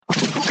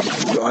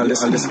You are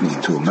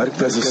listening to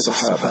Markaz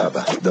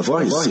al-Sahaba, the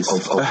voice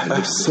of Ahl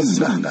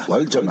al-Sunnah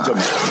wal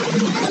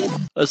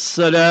Jama'ah.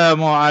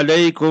 Assalamu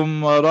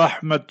alaikum wa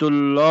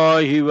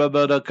rahmatullahi wa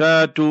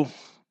barakatuh.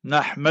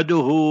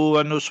 Nahmaduhu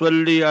wa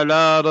nusalli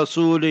ala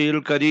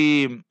rasulihil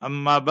kareem.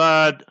 Amma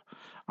ba'd.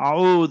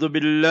 A'udhu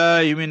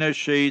billahi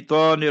minash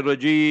shaitanir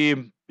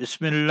rajeem.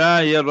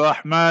 Bismillahir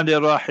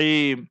rahmanir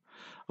rahim.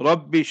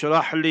 Rabbi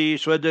shrah li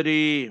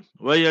sadri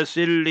wa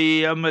yassir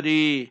li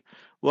amri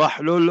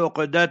wahlul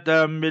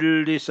 'uqdatam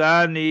min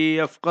lisani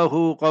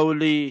yafqahu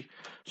qawli.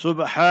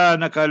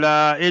 سبحانك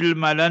لا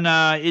علم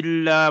لنا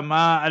إلا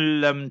ما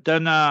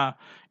علمتنا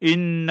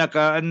إنك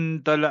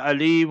أنت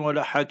العليم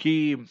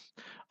الحكيم.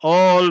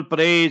 All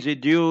praise is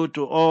due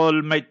to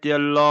Almighty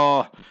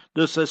Allah,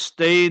 the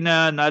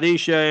sustainer,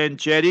 nourisher and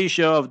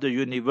cherisher of the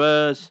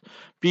universe.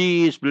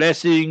 Peace,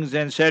 blessings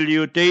and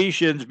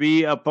salutations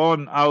be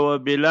upon our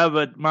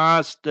beloved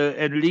master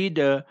and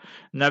leader,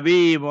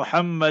 Nabi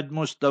Muhammad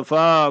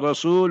Mustafa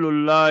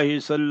Rasulullah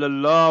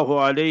sallallahu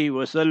alayhi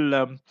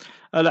wasallam.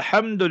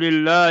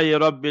 Alhamdulillahi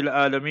Rabbil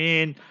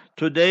Alameen.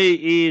 Today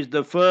is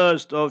the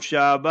 1st of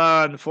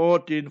Sha'ban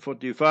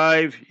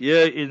 1445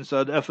 here in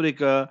South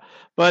Africa,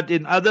 but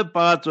in other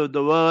parts of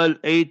the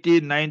world,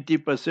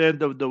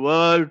 80-90% of the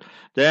world,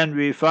 then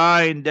we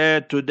find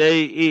that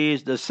today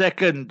is the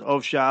 2nd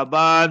of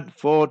Sha'ban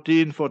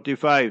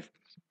 1445.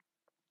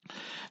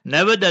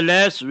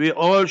 Nevertheless, we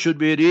all should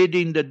be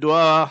reading the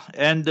dua,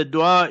 and the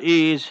dua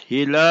is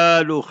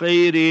Hilalu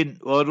Khairin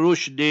wa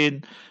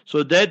Rushdin.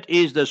 So that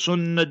is the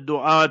Sunnah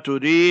dua to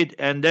read,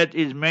 and that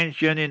is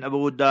mentioned in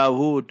Abu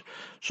Dawood.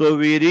 So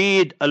we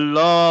read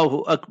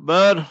Allahu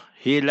Akbar,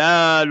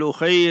 Hilalu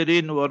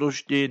Khairin wa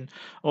Rushdin.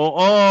 O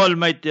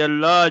Almighty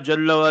Allah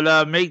Jalla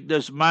wala, make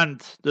this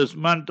month of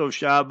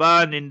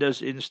Sha'ban in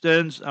this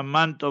instance a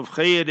month of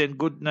khair and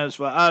goodness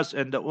for us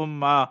and the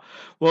ummah,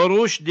 wa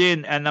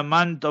rushdin, and a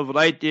month of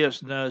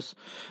righteousness.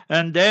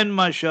 And then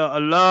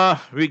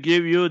mashallah, we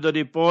give you the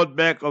report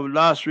back of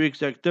last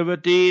week's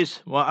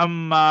activities. Wa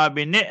amma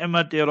bi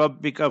ni'mati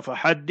rabbika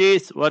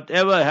fahaddith.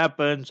 Whatever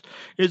happens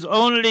is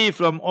only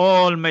from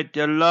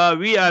Almighty Allah.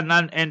 We are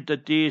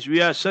non-entities,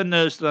 we are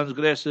sinners,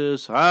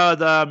 transgressors.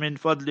 Hada min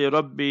fadli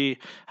Rabbi,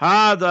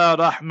 Hada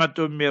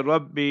rahmatun min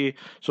Rabbi.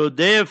 So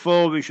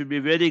therefore we should be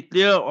very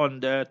clear on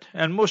that.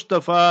 And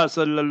Mustafa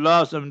sallallahu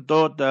alaihi wasallam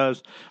taught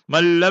us,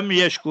 Man lam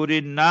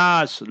yashkurin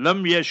nas,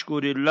 lam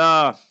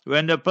yashkurillah.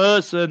 When a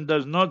person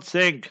does not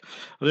thank,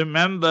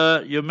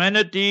 remember,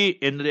 humanity,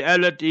 in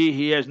reality,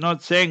 he has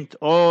not thanked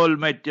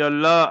Almighty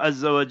Allah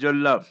Azza wa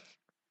Jalla.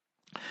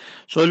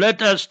 So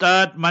let us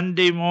start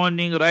Monday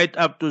morning right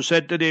up to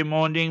Saturday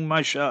morning,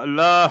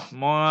 mashallah.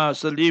 Maulana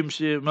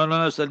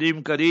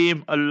Salim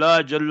Kareem,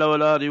 Allah Jalla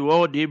wala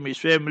reward him, his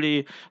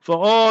family, for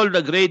all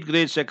the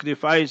great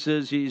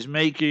sacrifices he is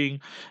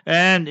making.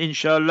 And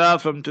inshallah,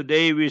 from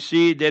today we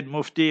see that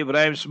Mufti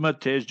Ibrahim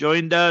Smith has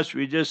joined us.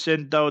 We just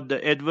sent out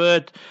the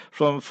advert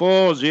from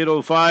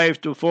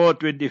 4:05 to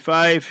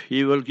 4:25.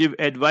 He will give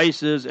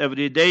advices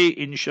every day,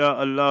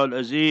 inshallah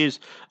al-Aziz,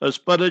 a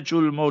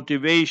spiritual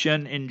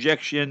motivation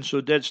injection.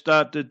 So that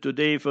started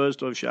today,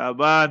 1st of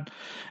Sha'ban,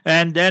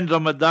 and then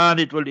Ramadan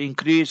it will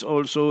increase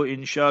also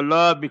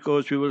inshallah,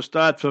 because we will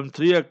start from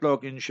 3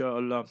 o'clock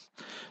inshallah.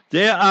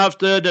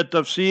 Thereafter the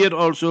tafsir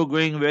also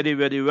going very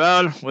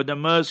well with the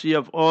mercy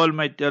of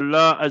Almighty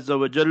Allah Azza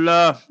wa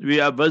Jalla. We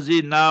are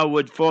busy now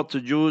with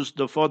 4th juz,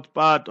 the 4th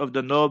part of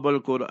the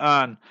Noble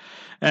Quran.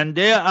 And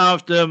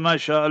thereafter,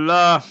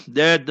 mashallah,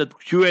 that the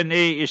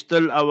Q&A is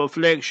still our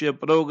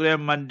flagship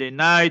program Monday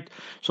night.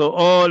 So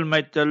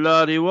Almighty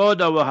Allah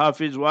reward our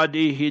Hafiz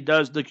Wadi. He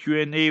does the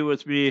Q&A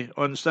with me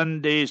on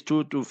Sundays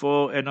 2 to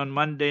 4 and on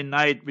Monday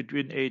night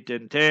between 8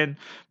 and 10.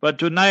 But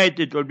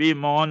tonight it will be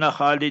Maulana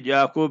Khalid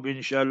Yaqub,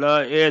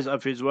 inshallah, as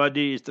Hafiz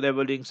Wadi is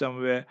traveling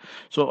somewhere.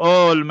 So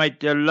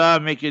Almighty Allah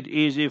make it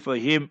easy for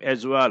him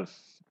as well.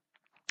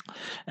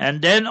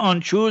 And then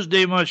on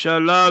Tuesday,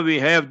 mashallah, we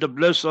have the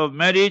bliss of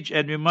marriage,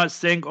 and we must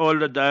thank all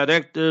the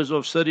directors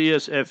of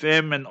Sirius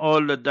FM and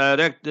all the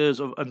directors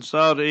of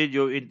Ansar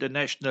Radio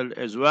International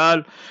as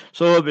well.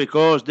 So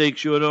because their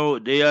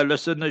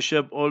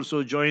listenership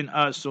also join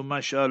us, so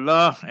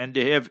mashallah, and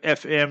they have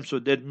FM, so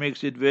that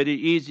makes it very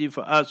easy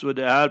for us with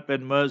the help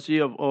and mercy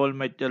of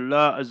Almighty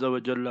Allah Azza wa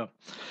Jalla.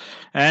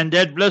 And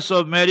that bliss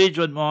of marriage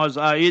with Muaz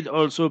Aid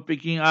also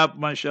picking up,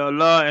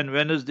 mashallah, and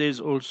Wednesdays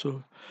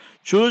also.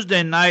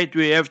 Tuesday night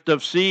we have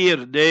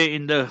tafsir there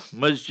in the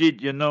masjid,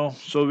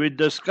 so we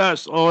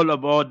discuss all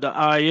about the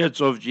ayats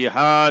of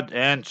jihad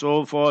and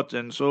so forth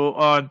and so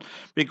on,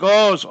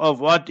 because of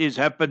what is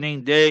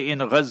happening there in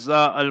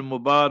Gaza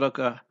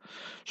al-Mubarakah.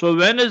 So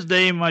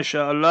Wednesday,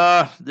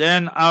 mashallah,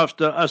 then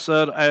after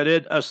Asr, I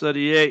read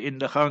Asriyah in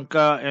the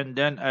Khanka, and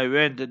then I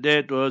went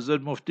there to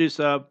Hazrat Mufti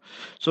Sahib.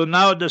 So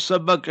now the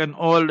sabak and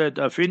all that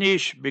are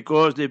finished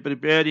because they're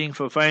preparing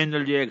for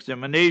final year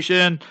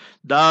examination.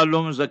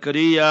 Darulum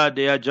Zakaria,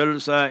 their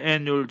Jalsa,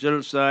 annual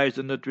Jalsa is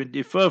on the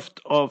 25th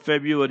of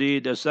February,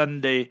 the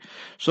Sunday.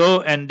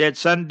 So, and that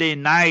Sunday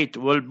night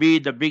will be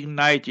the big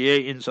night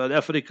here in South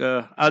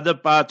Africa. Other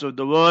parts of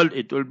the world,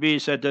 it will be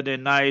Saturday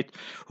night.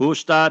 Who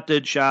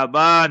started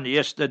Shaban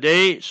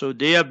yesterday, so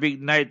their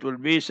big night will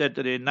be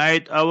Saturday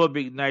night. Our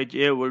big night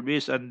here will be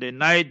Sunday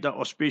night, the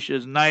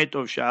auspicious night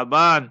of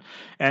Shaban.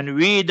 And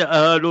we, the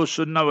Ahlul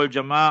Sunnah wal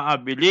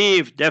Jama'ah,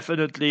 believe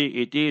definitely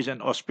it is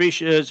an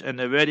auspicious and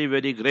a very,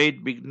 very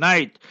great big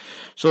night.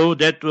 So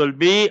that will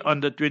be on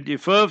the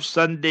 21st,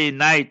 Sunday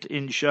night,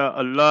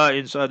 inshallah,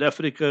 in South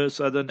Africa,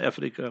 Southern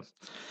Africa.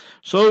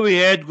 So we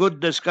had good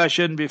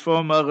discussion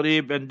before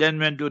Maghrib, and then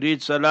went to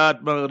read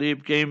Salat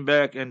Maghrib, came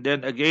back, and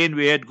then again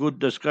we had good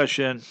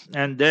discussion,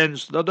 and then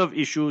a lot of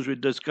issues we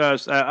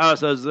discussed. I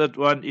asked Hazrat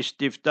one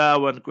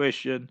istifta, one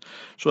question.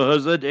 So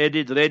Hazrat had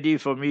it ready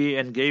for me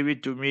and gave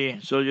it to me.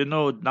 So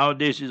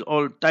nowadays is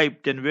all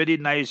typed and very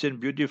nice and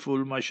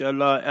beautiful,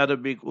 mashallah,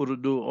 Arabic,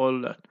 Urdu, all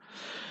that.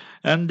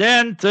 And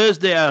then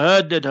Thursday I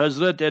heard that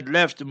Hazrat had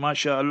left,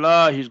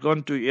 mashallah, he's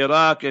gone to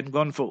Iraq and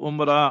gone for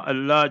Umrah.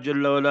 Allah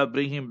Jalla wala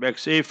bring him back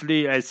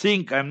safely. I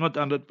think, I'm not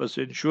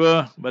 100%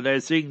 sure, but I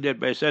think that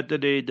by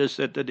Saturday, this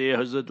Saturday,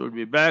 Hazrat will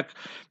be back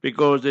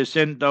because they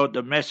sent out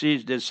a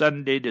message that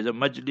Sunday there's a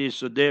majlis.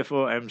 So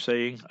therefore I'm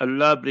saying,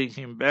 Allah bring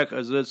him back,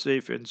 Hazrat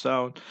safe and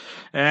sound.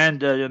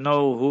 And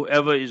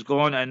whoever is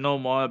gone, I know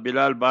Maulana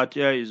Bilal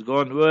Bhatia is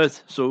gone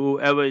with, so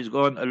whoever is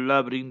gone,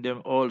 Allah bring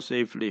them all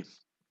safely.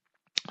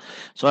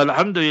 So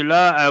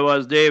Alhamdulillah, I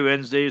was there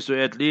Wednesday, so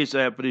at least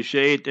I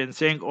appreciate and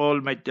thank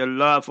Almighty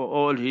Allah for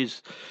all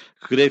His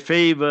great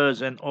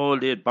favors and all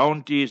the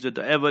bounties that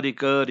are ever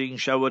recurring,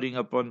 showering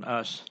upon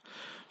us.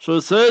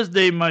 So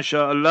Thursday,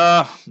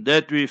 mashallah,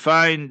 that we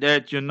find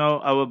that,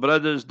 our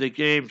brothers, they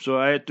came. So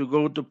I had to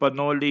go to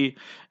Panoli,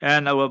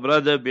 and our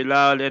brother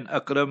Bilal and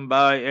Akram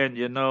Bhai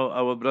and,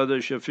 our brother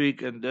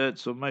Shafiq and that.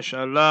 So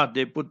mashallah,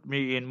 they put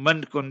me in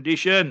mint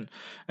condition.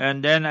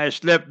 And then I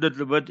slept a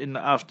little bit in the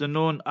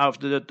afternoon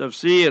after the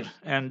tafsir.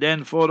 And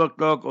then 4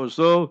 o'clock or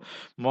so,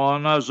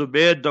 Maulana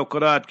Zubair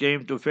Dokrat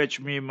came to fetch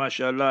me,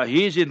 mashallah.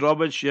 He's in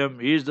Robertsham.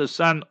 He's the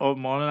son of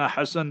Maulana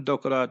Hassan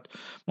Dokrat.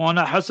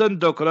 Maulana Hassan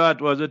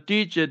Dokrat was a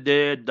teacher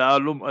there at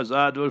Darulum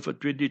Azad for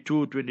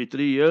 22,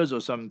 23 years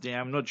or something.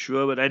 I'm not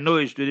sure, but I know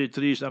it's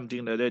 23,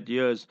 something like that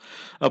years,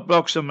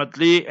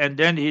 approximately. And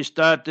then he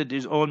started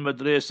his own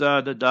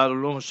madrasa, the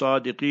Darulum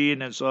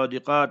Sadiqeen and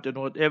Sadiqat and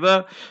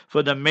whatever,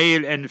 for the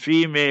male and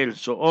female.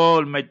 So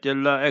Almighty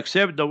Allah,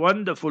 except the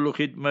wonderful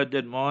khidmat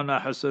that Maulana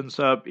Hassan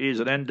Sahib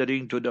is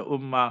rendering to the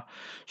Ummah.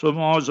 So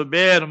Maulana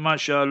Zubair,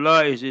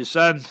 mashallah, is his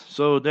son.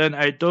 So then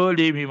I told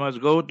him he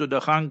must go to the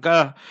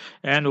Khanka,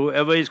 and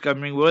whoever is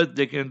coming with,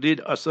 they can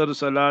read Asr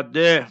Salat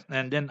there,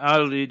 and then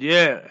I'll read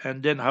here,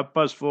 and then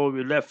 4:30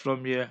 we left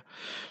from here.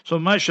 So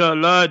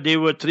mashallah, they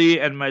were 3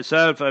 and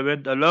myself, I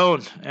went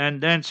alone. And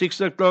then 6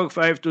 o'clock,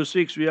 5 to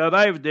 6, we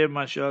arrived there,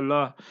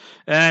 mashallah.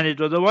 And it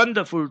was a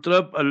wonderful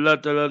trip. Allah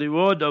Ta'ala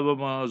reward our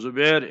Maulana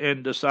Zubair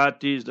and the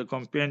Satis, the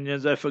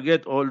companions. I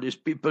forget all these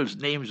people's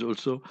names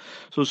also.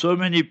 So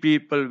many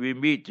people we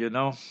meet,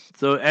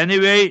 So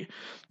anyway,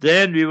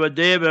 then we were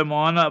there by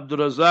Maulana Abdul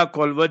Razak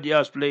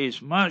Kolvadia's place.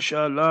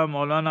 MashaAllah,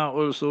 Maulana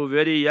also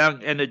very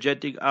young,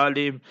 energetic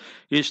alim.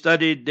 He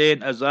studied there in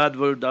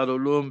Azadwal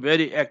Darulum,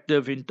 very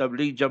active in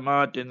Tabligh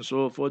Jamaat and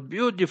so forth.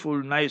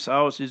 Beautiful, nice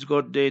house he's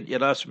got there in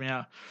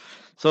Erasmia.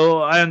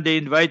 So, and they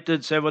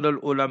invited several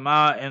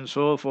ulama and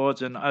so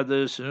forth and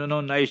others,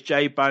 nice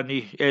chai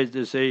pani, as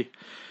they say.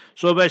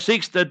 So by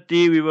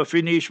 6:30 we were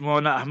finished.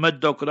 Maulana Ahmad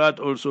Dokrat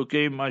also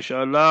came,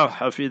 mashallah,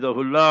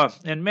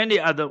 hafidahullah, and many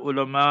other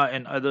ulama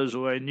and others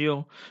who I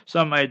knew.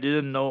 Some I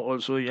didn't know,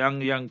 also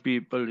young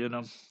people,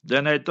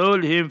 Then I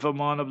told him for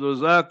Maulana Abdul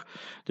Razak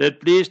that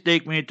please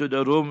take me to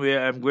the room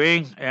where I'm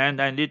going,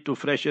 and I need to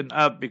freshen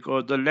up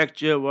because the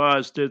lecture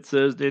was that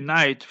Thursday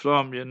night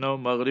from,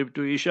 Maghrib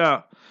to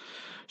Isha.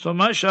 So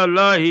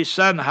mashallah, his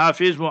son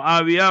Hafiz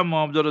Muawiyah,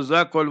 Muhammad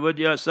Razak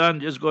Kolvadia's son,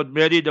 just got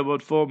married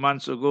about 5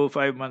 months ago.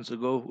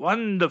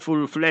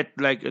 Wonderful flat,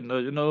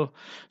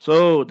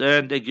 So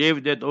then they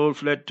gave that old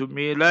flat to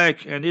me,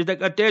 and it's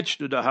like attached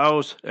to the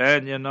house,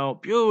 and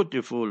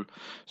beautiful.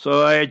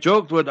 So I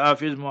joked with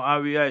Hafiz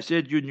Muawiyah. I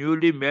said, you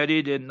newly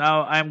married and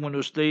now I'm going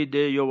to stay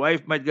there. Your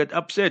wife might get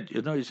upset. He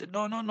said,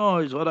 no,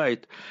 it's all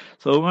right.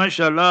 So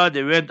mashallah,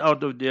 they went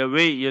out of their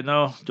way,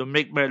 to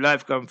make my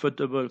life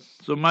comfortable.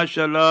 So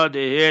mashallah,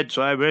 they had.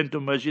 So I went to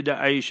Masjid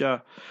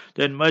Aisha.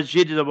 Then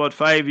masjid is about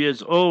 5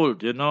 years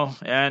old,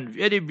 and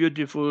very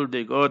beautiful.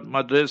 They got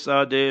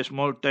madrasa there,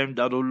 small time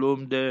Darul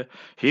Uloom there,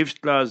 hifz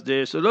class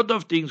there. So a lot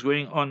of things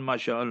going on,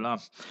 mashallah.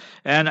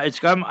 And it's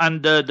come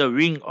under the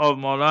wing of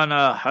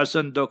Maulana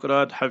Hassan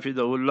Dokrat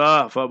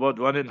Hafidahullah for about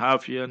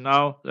 1.5 years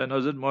now. Then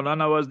Hazrat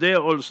Maulana was there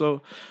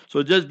also.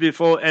 So just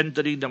before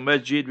entering the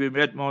masjid, we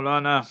met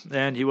Maulana,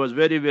 and he was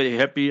very, very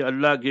happy.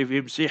 Allah give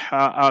him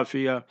siha,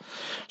 afiyah.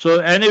 So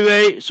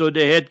anyway, so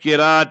they had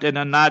Kirat and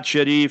a Naat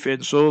Sharif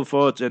and so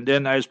forth, and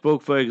then I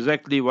spoke for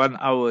exactly 1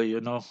 hour,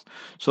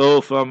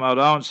 So from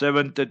around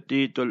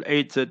 7:30 till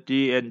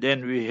 8:30, and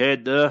then we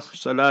had the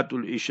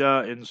Salatul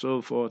Isha and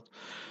so forth.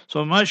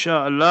 So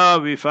mashallah,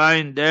 we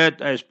find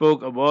that I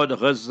spoke about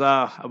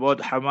Gaza, about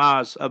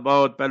Hamas,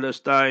 about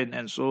Palestine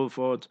and so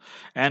forth,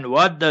 and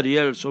what the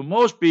real. So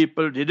most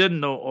people didn't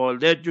know all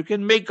that. You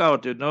can make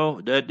out,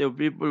 that the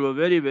people were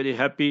very, very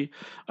happy.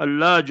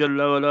 Allah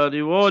Jalla wala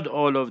reward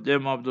all of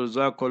them, Abdul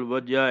Zakul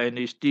Wadia and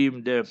his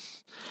team there.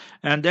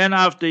 And then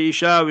after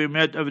Isha, we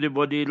met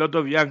everybody. A lot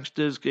of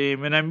youngsters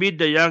came. When I meet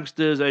the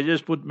youngsters, I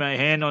just put my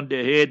hand on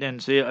their head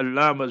and say,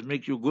 Allah must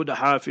make you good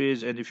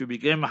Hafiz. And if you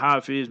became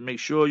Hafiz, make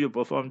sure you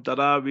perform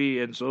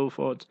Taraweeh and so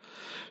forth.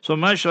 So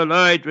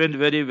mashallah, it went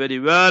very, very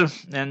well.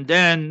 And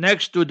then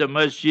next to the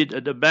masjid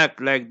at the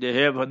back, like they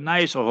have a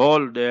nice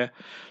hall there.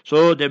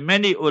 So the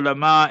many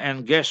ulama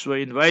and guests were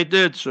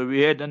invited. So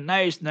we had a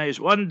nice,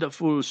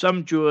 wonderful,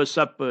 sumptuous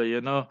supper,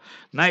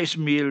 nice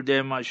meal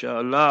there,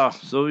 mashallah.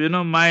 So,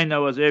 mine, I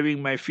was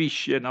having my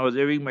fish and I was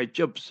having my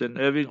chips and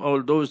having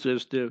all those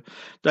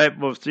type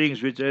of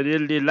things which I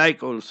really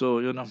like also,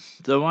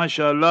 So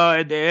mashallah,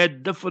 and they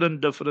had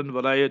different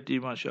variety,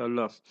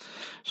 mashallah.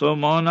 So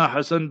Maulana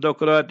Hassan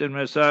Dokrat and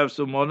myself,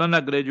 so Maulana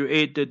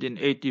graduated in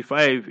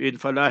 85 in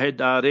Falah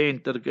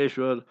Darain,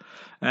 Turkeshwar,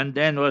 and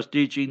then was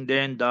teaching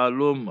then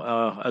Darul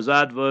Uloom,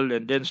 Azad World,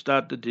 and then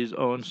started his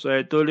own. So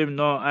I told him,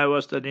 no, I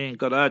was studying in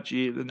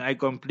Karachi, and I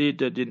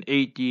completed in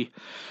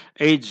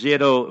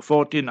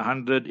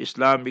 1400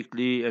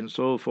 Islamically, and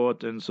so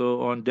forth and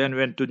so on. Then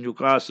went to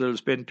Newcastle,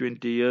 spent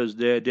 20 years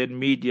there. Then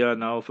media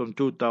now from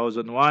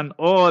 2001.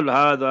 All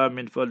hada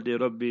min faldi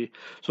Rabbi.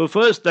 So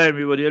first time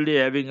we were really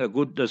having a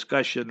good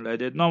discussion like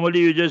that.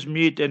 Normally you just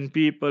meet and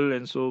people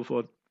and so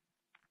forth.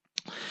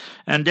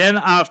 And then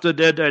after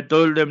that, I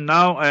told them,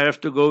 now I have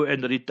to go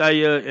and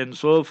retire and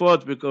so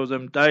forth because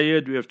I'm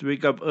tired. We have to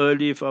wake up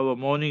early for our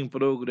morning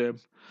program.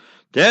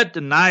 That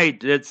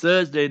night, that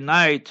Thursday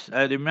night,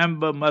 I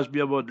remember must be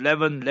about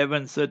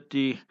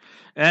 11:30,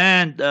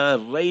 and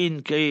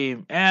rain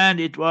came, and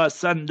it was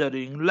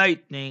thundering,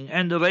 lightning,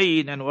 and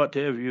rain, and what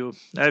have you.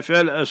 I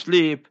fell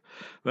asleep.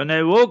 When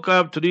I woke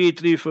up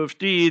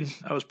 3:15,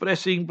 I was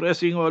pressing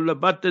all the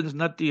buttons,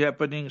 nothing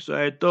happening, so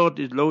I thought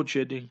it's load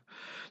shedding.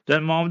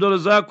 Then Muhammad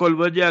Razak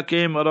Al-Wadia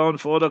came around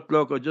 4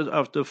 o'clock or just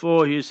after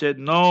 4. He said,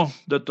 no,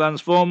 the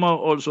transformer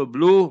also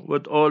blew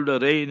with all the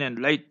rain and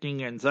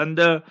lightning and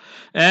thunder.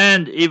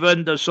 And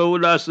even the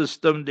solar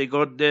system, they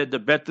got there, the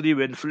battery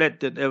went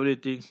flat and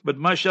everything. But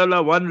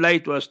mashallah, one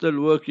light was still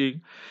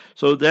working.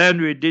 So then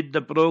we did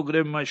the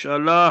program,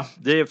 mashallah,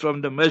 there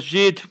from the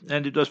masjid.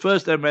 And it was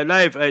first time in my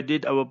life I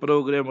did our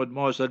program with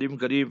Muhammad Salim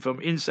Kareem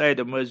from inside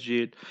the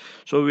masjid.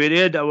 So we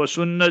read our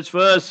sunnahs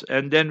first,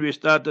 and then we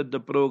started the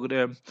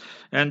program.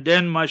 And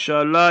then,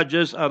 mashallah,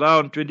 just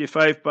around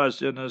 25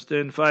 past,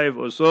 5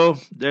 or so,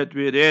 that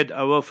we read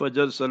our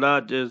Fajr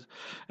Salat.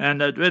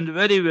 And it went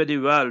very, very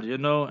well,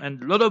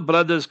 And a lot of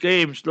brothers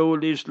came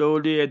slowly,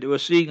 and they were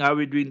seeing how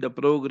we're doing the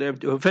program.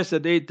 They were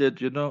fascinated,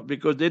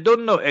 because they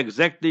don't know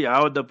exactly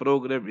how the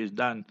program is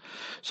done.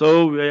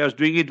 So we was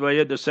doing it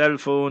via the cell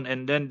phone,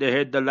 and then they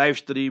had the live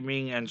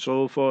streaming and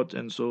so forth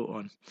and so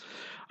on.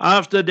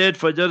 After that,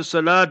 Fajr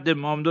Salat, the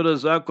Muhammad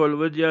Razak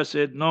Al-Wadia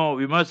said, no,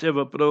 we must have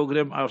a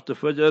program after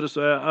Fajr.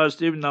 So I asked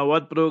him, now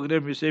what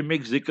program? He said,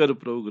 make zikr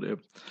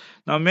program.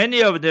 Now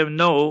many of them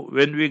know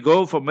when we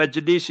go for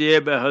Majlis here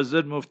by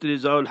Hazrat Mufti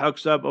Rizal Haq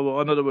Sahab, our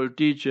honorable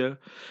teacher.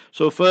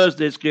 So first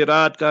there's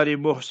Qiraat Qari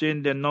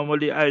Muhsin, then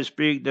normally I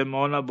speak, then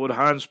Maulana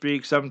Burhan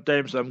speaks,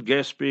 sometimes some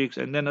guest speaks,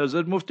 and then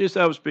Hazrat Mufti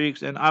Sahab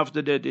speaks, and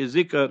after that is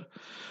zikr.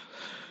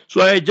 So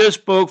I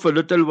just spoke for a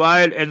little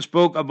while and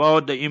spoke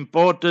about the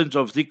importance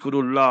of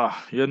zikrullah,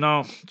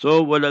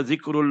 So, wala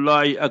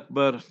zikrullahi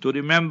akbar. To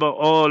remember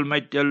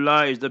Almighty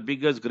Allah is the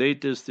biggest,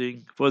 greatest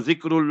thing. For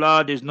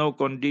zikrullah, there's no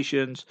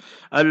conditions.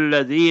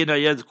 Alladhina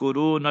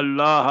yadhkuruna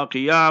Allah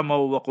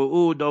qiyaman wa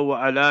qu'udan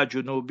wa ala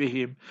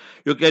junubihim.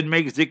 You can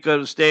make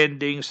zikr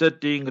standing,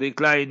 sitting,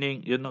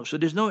 reclining, So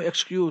there's no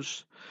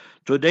excuse.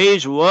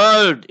 Today's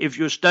world, if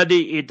you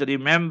study it,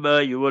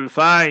 remember, you will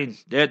find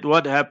that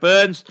what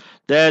happens,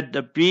 that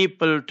the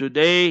people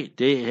today,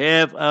 they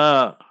have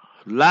a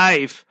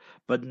life,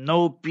 but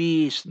no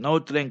peace, no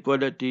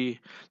tranquility.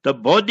 The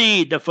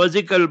body, the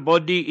physical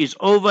body is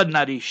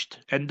overnourished,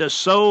 and the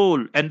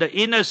soul and the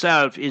inner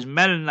self is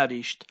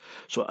malnourished.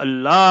 So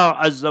Allah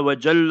Azza wa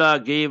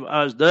Jalla gave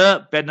us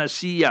the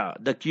panacea,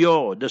 the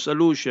cure, the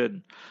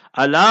solution.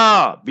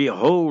 Allah,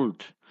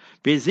 behold,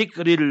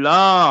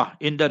 Bizikrillah,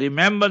 in the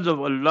remembrance of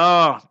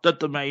Allah,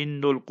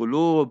 tatma'innul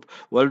qulub,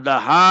 will the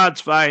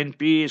hearts find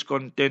peace,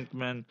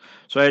 contentment.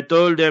 So I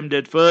told them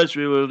that first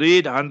we will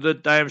read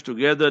 100 times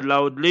together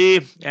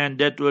loudly, and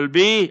that will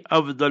be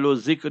Afdalu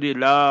Zikri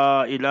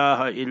La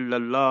ilaha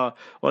illallah.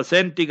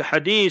 Authentic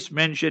hadith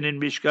mentioned in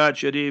Mishkat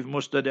Sharif,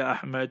 Musnad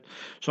Ahmad.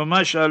 So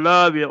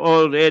mashallah, we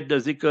all read the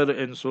zikr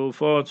and so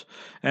forth.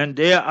 And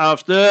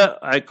thereafter,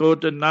 I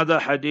quoted another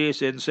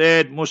hadith and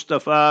said,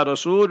 Mustafa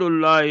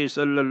Rasulullah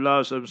sallallahu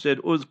alaihi wasallam said,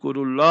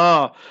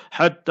 Uzkurullah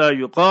hatta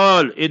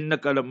yuqal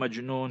innaka la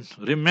majnoon.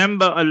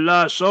 Remember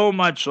Allah so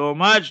much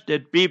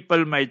that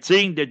people might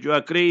think that you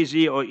are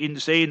crazy or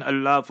insane,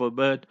 Allah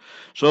forbid.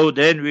 So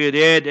then we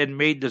read and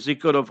made the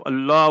zikr of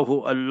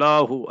Allahu,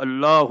 Allahu,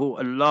 Allahu,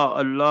 Allah,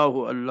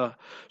 Allahu, Allah.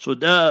 So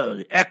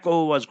the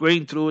echo was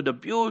going through the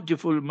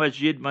beautiful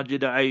Masjid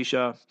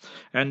Aisha.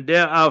 And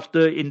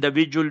thereafter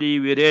individually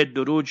we read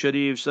Durood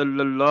Sharif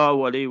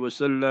sallallahu alayhi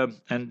wasallam,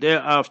 and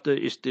thereafter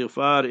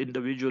istighfar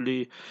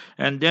individually,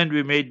 and then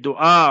we made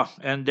dua,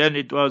 and then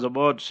it was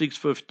about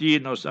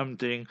 6:15 or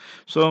something.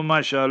 So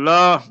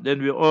mashallah,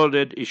 then we all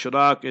read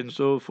Ishraq and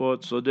so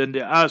forth. So then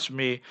they asked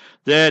me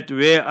that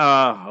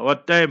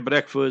what time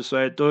breakfast?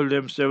 So I told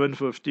them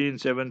 7:15,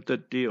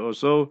 7:30 or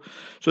so.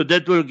 So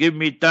that will give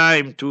me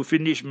time to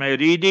finish my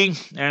reading,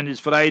 and it's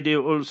Friday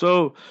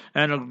also,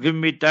 and it'll give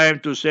me time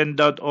to send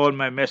out all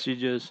my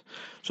messages.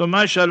 So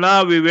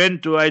mashallah, we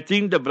went to, I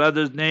think the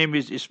brother's name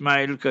is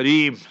Ismail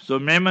Kareem, so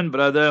Memon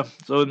brother.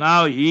 So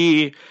now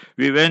we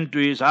went to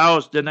his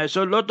house. Then I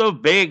saw a lot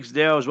of bags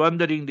there. I was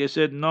wondering, they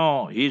said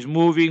no, he's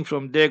moving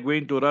from there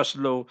going to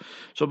Raslo.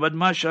 So but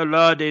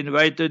mashallah, they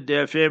invited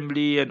their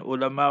family and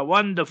ulama.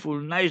 Wonderful,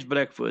 nice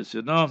breakfast,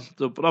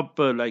 so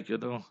proper, like,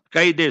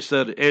 kaide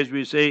sir, as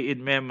we say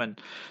in Memon.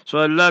 So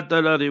Allah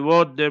Ta'ala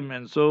reward them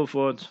and so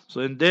forth. So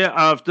and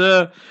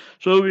thereafter,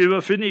 so we were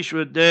finished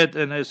with that,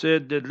 and I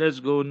said that let's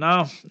go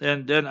now,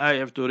 and then I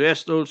have to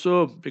rest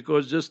also,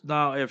 because just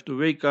now I have to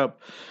wake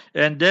up.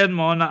 And then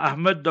Maulana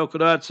Ahmad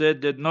Dokrat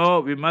said that no,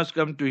 we must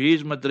come to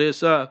his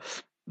madrasa,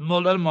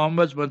 Maulana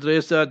Muhammad's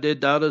madrasa, de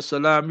Dar es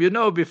Salaam.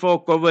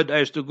 Before COVID, I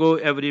used to go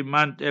every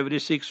month, every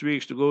 6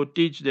 weeks to go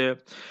teach there.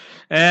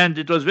 And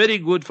it was very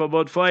good for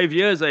about 5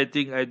 years, I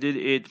think I did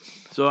it.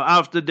 So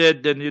after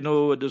that, then, this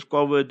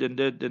COVID and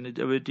that, then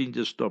everything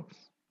just stopped.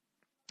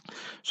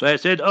 So I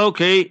said,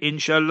 okay,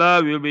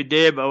 inshallah, we'll be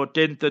there about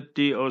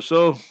 10:30 or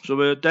so. So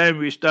by the time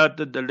we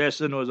started, the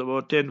lesson was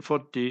about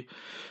 10:40.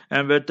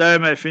 And by the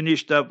time I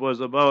finished up was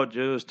about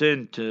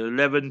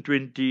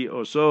 11:20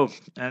 or so.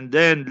 And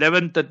then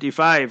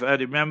 11:35, I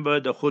remember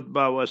the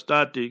khutbah was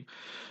starting.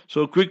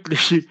 So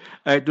quickly,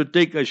 I had to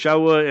take a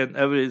shower and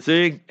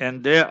everything.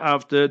 And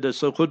thereafter, the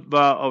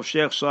khutbah of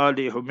Sheikh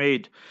Salih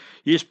Humaid.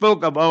 He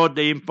spoke about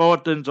the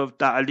importance of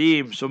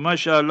ta'aleem. So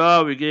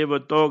mashallah, we gave a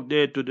talk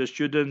there to the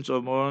students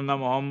of Maulana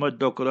Muhammad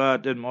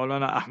Dokrat and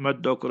Maulana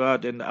Ahmad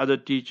Dokrat, and the other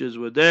teachers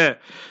were there.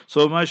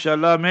 So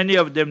mashallah, many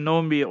of them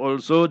know me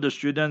also. The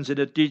students and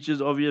the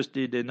teachers,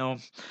 obviously, they know.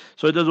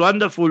 So it was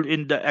wonderful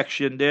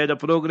interaction there. The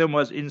program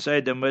was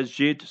inside the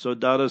masjid. So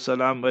Dar es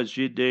Salaam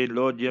Masjid there in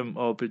Lodium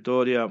or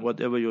Pretoria,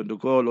 whatever you want to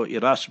call, or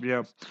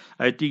Erasmia.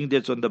 I think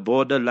that's on the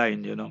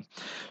borderline,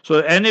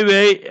 So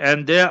anyway,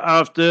 and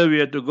thereafter, we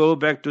had to go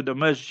back to the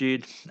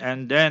masjid,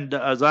 and then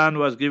the azan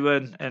was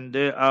given, and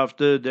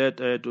thereafter that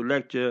I had to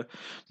lecture.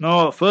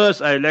 No,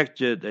 first I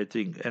lectured, I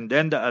think, and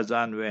then the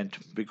azan went,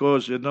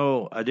 because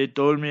they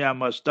told me I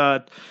must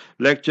start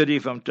lecturing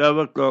from 12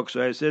 o'clock.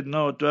 So I said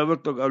no, 12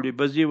 o'clock I'll be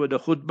busy with the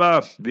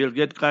khutbah. We'll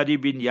get Qari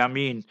bin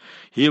Yamin,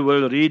 he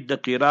will read the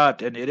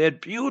qiraat, and he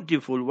read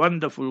beautiful,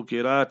 wonderful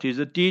qiraat. He's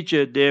a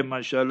teacher there,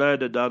 mashallah,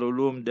 the Darul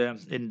Uloom there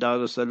in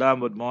Dar es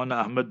Salaam with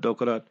Maulana Ahmad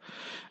Dokrat.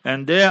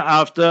 And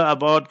thereafter,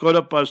 about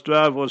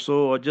 12:15 or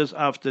so, or just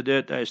after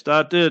that, I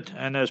started,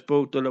 and I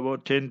spoke till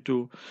about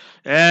 10:02.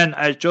 And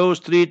I chose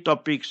 3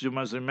 topics, you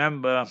must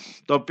remember.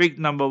 Topic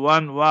number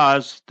 1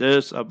 was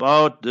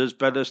about this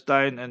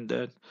Palestine and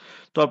that.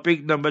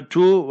 Topic number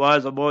 2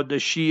 was about the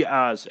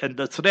Shias and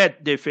the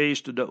threat they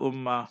face to the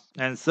Ummah.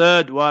 And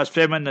third was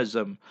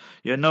feminism.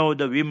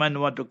 The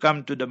women want to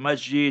come to the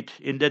masjid.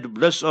 In that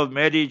bliss of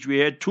marriage, we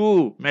had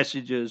 2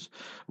 messages.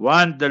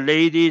 One, the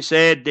lady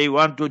said they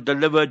want to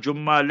deliver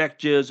Jummah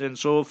lectures and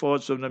so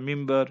forth from the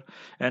mimbar.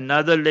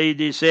 Another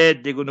lady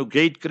said they're going to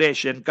gate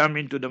crash and come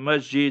into the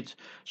masjid.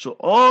 So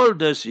all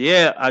this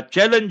here are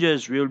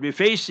challenges we will be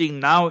facing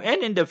now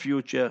and in the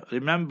future.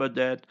 Remember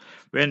that.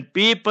 When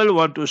people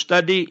want to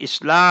study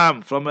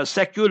Islam from a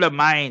secular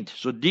mind,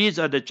 so these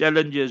are the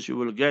challenges you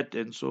will get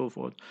and so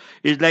forth.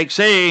 It's like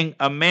saying,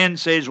 a man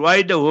says,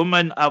 why the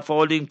women are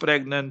falling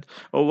pregnant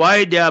or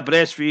why they are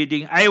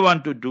breastfeeding, I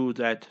want to do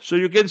that. So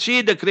you can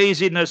see the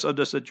craziness of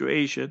the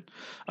situation.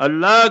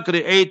 Allah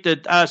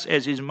created us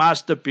as His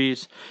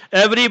masterpiece.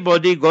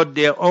 Everybody got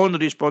their own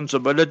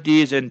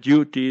responsibilities and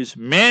duties.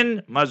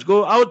 Men must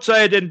go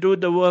outside and do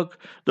the work.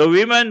 The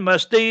women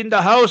must stay in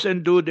the house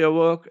and do their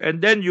work.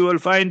 And then you will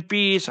find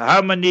peace,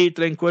 harmony,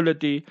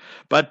 tranquility.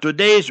 But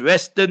today's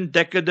Western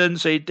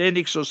decadent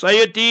satanic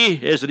society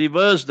has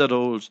reversed the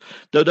roles.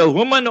 The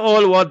women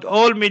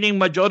all meaning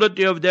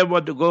majority of them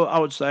want to go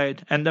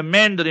outside. And the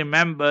men,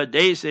 remember,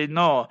 they say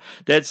no,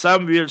 that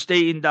some will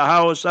stay in the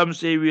house, some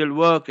say we'll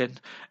work.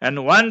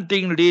 And one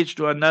thing leads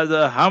to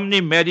another. How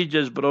many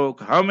marriages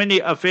broke? How many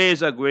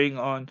affairs are going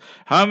on?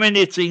 How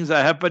many things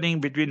are happening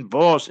between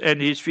boss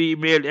and his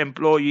female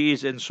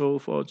employees and so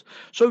forth?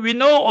 So we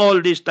know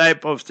all these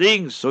type of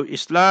things. So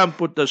Islam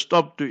put a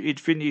stop to it,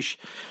 finish.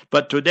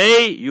 But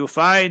today you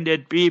find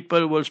that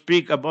people will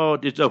speak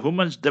about it's a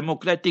woman's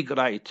democratic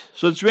right.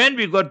 Since when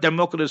we got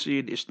democracy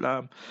in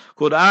Islam?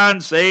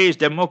 Quran says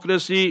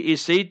democracy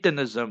is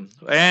Satanism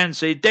and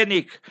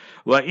satanic.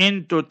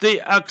 وَإِن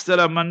تُطِعْ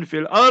أَكْثَرَ مَنْ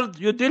فِي الْأَرْضِ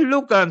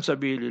يُضِلُّكَ عَنْ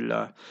سَبِيلِ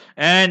اللَّهِ.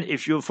 And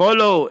if you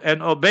follow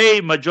and obey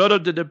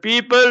majority of the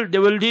people, they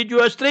will lead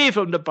you astray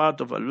from the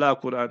path of Allah,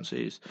 Quran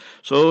says.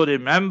 So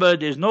remember,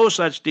 there's no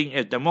such thing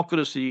as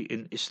democracy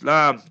in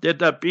Islam. There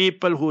are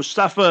people who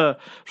suffer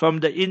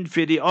from the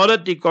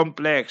inferiority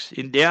complex.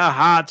 In their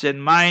hearts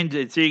and minds,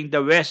 they think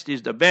the West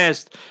is the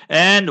best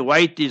and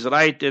white is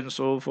right and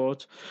so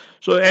forth.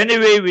 So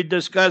anyway, we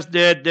discussed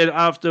that. Then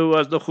after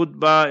was the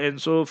khutbah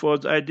and so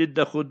forth. I did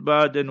the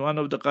khutbah. Then one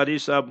of the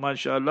Qari Sahib,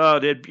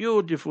 mashallah, read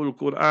beautiful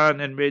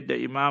Quran and made the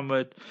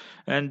imamat.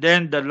 And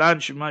then the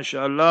lunch,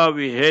 mashallah,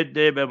 we had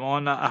there by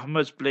Maulana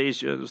Ahmad's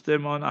place. You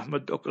understand, Maulana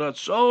Ahmad Dokrat.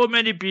 So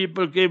many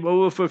people came,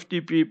 over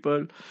 50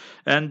 people.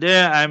 And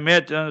there I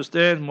met, you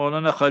understand,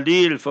 Maulana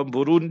Khalil from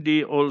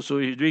Burundi also.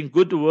 He's doing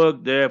good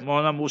work there.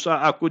 Maulana Musa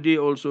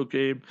Akudi also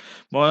came.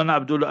 Maulana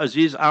Abdul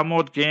Aziz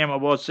Ahmad came,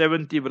 about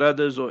 70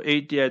 brothers or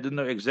 80, I don't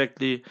know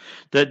exactly.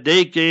 That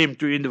they came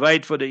to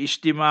invite for the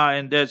Ijtima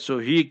and that. So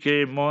he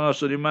came. Maulana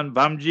Suleiman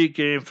Bamji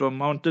came from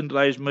Mountain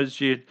Rise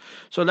Masjid.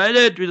 So like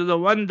that, it was a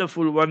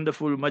wonderful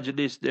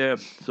majlis there.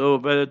 So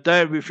by the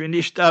time we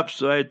finished up,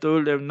 so I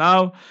told them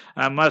now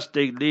I must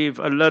take leave.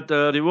 Allah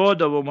Ta'ala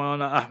reward of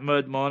Maulana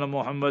Ahmad, Maulana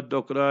Muhammad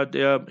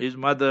Dokrat, his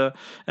mother,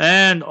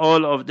 and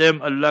all of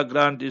them. Allah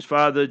grant his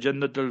father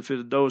Jannatul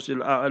Firdaus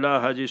al-A'la,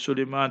 Haji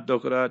Suleiman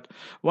Dokrat.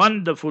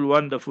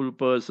 Wonderful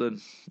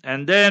person.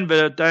 And then by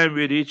the time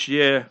we reached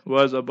here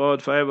was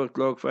about 5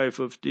 o'clock,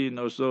 5:15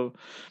 or so.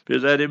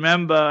 Because I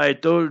remember I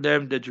told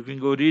them that you can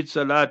go read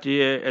Salat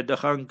here at the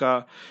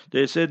Khanka.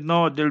 They said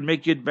no, they'll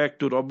make it back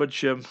to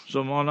Robertsham.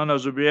 So Maulana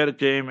Zubair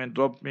came and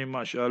dropped me,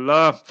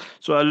 mashallah.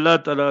 So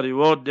Allah Ta'ala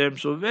reward them.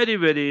 So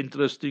very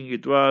interesting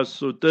it was.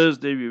 So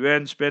Thursday we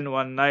went, spent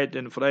one night,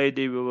 and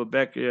Friday we were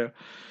back here.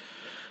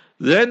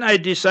 Then I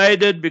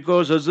decided,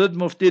 because Hazrat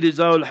Mufti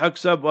Rizaul Haq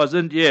Sahab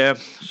wasn't here,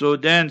 so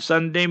then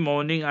Sunday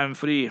morning I'm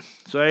free.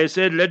 So I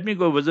said, let me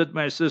go visit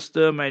my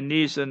sister, my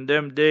niece and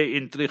them there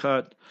in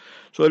Trichat.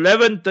 So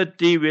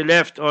 11:30 we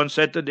left on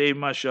Saturday,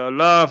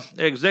 mashallah.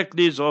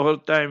 Exactly Zohar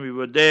time we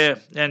were there.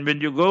 And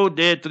when you go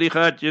there,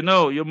 Trichat,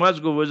 you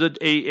must go visit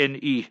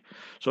A&E.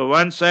 So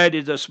one side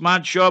is a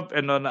smart shop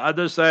and on the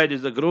other side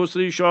is a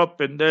grocery shop,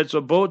 and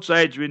so both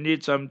sides we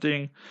need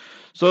something.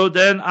 So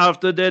then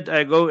after that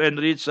I go and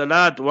read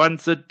Salat.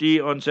 1:30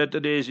 on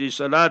Saturdays is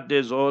Salat,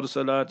 there's Zohar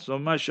Salat. So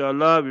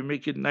mashallah, we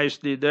make it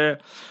nicely there.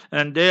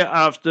 And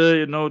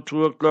thereafter,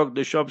 2 o'clock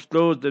the shops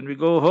closed. Then we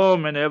go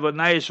home and have a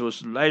nice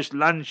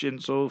lunch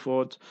and so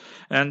forth.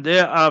 And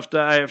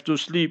thereafter I have to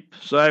sleep.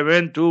 So I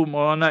went to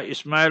Maulana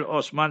Ismail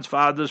Osman's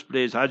father's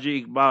place,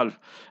 Haji Iqbal.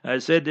 I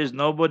said there's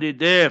nobody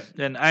there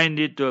and I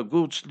need to a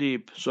good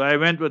sleep. So I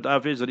went with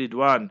Hafiz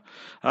Ridwan.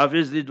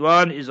 Hafiz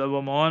Ridwan is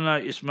our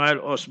Maulana Ismail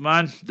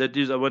Osman, that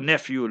is our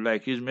nephew,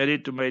 like he's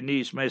married to my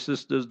niece, my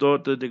sister's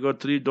daughter. They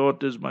got 3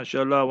 daughters,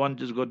 mashallah. One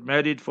just got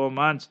married 4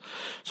 months.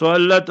 So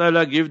Allah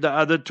Ta'ala give the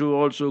other 2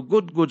 also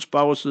good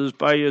spouses,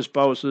 pious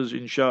spouses,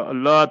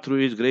 inshallah, through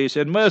his grace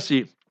and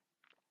mercy.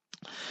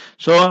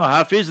 So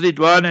Hafiz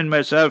Ridwan and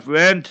myself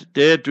went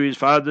there to his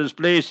father's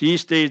place. He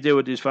stays there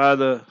with his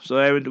father. So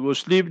I went to go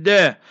sleep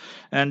there.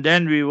 And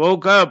then we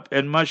woke up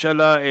and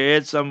mashallah, I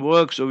had some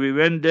work. So we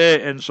went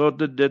there and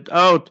sorted that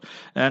out.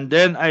 And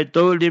then I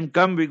told him,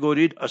 come, we go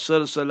read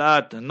Asr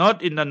Salat.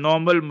 Not in the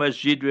normal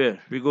masjid where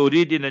we go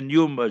read in a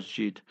new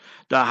masjid.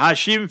 The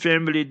Hashim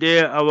family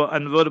there, our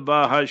Anwar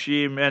Ba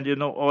Hashim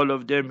and all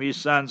of them, his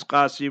sons,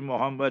 Qasim,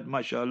 Muhammad,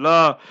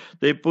 mashallah.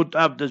 They put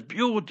up this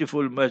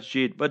beautiful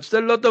masjid. But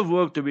still a lot of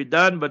work to be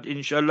done. But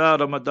inshallah,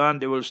 Ramadan,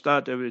 they will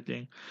start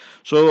everything.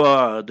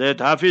 So that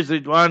Hafiz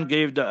Ridwan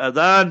gave the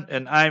adhan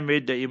and I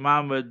made the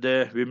imam.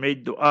 We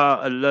made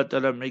dua, Allah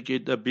Ta'ala make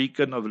it a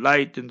beacon of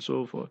light and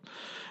so forth.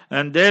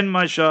 And then,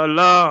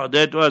 mashallah,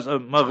 that was a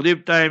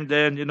Maghrib time,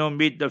 then,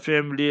 meet the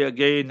family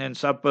again and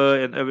supper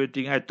and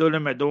everything. I told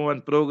him I don't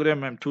want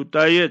program, I'm too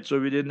tired, so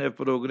we didn't have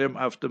program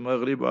after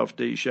Maghrib,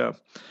 after Isha.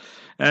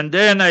 And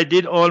then I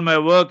did all my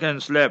work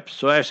and slept.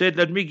 So I said,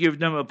 let me give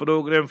them a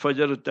program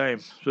Fajr time.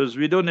 So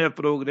we don't have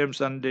program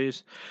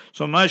Sundays.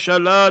 So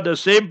mashallah, the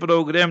same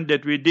program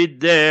that we did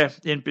there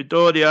in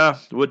Pretoria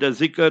with the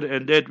zikr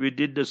and that we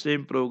did the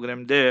same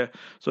program there.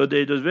 So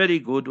it was very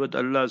good with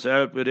Allah's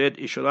help. We read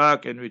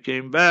Ishraq and we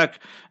came back.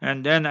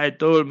 And then I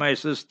told my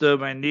sister,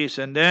 my niece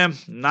and them,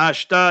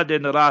 Nashta,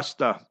 then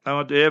Rasta. I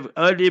want to have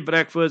early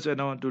breakfast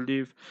and I want to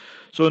leave.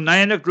 So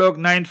 9 o'clock,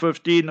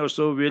 9:15 or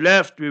so, we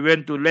left. We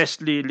went to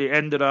Leslie,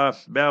 Leandra,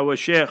 by our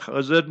Sheikh,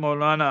 Hazrat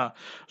Maulana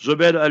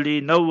Zubair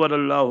Ali,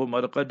 Nawwarallahu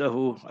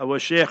Marqadahu. Our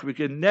Sheikh, we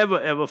can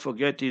never ever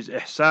forget his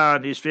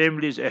ihsan, his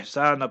family's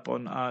ihsan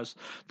upon us,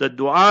 the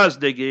du'as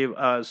they gave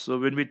us. So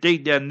when we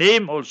take their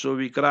name also,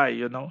 we cry,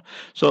 you know.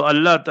 So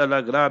Allah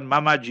Ta'ala grant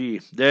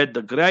Mamaji that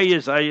the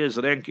highest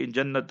rank in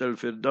Jannat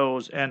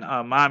al-Firdaus, and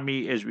our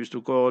Mami, as we used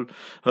to call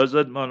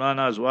Hazrat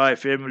Maulana's wife,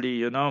 family,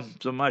 you know.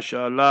 So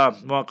mashallah,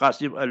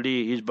 Qasim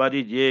Ali, he's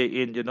buried here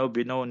in, you know,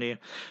 Benoni.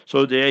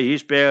 So there,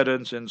 his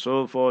parents and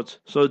so forth.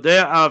 So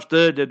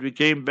thereafter that we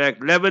came back,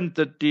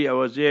 11:30 I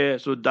was there.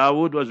 So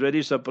Dawood was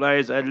very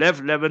surprised. I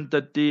left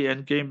 11:30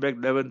 and came back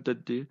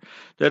 11:30.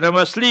 Then I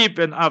was asleep,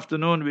 and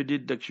afternoon we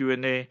did the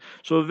Q&A.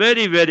 So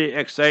very, very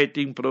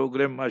exciting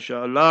program,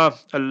 mashallah.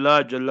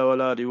 Allah Jalla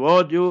wala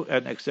reward you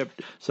and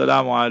accept.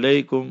 Assalamu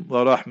alaikum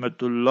wa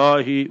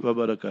rahmatullahi wa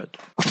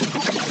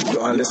barakatuh. You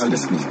are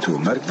listening to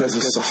Markaz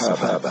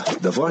al-Sahaba,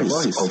 the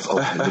voice of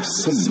Ahl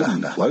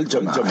al-Sunnah wal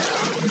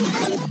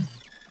Jama'ah.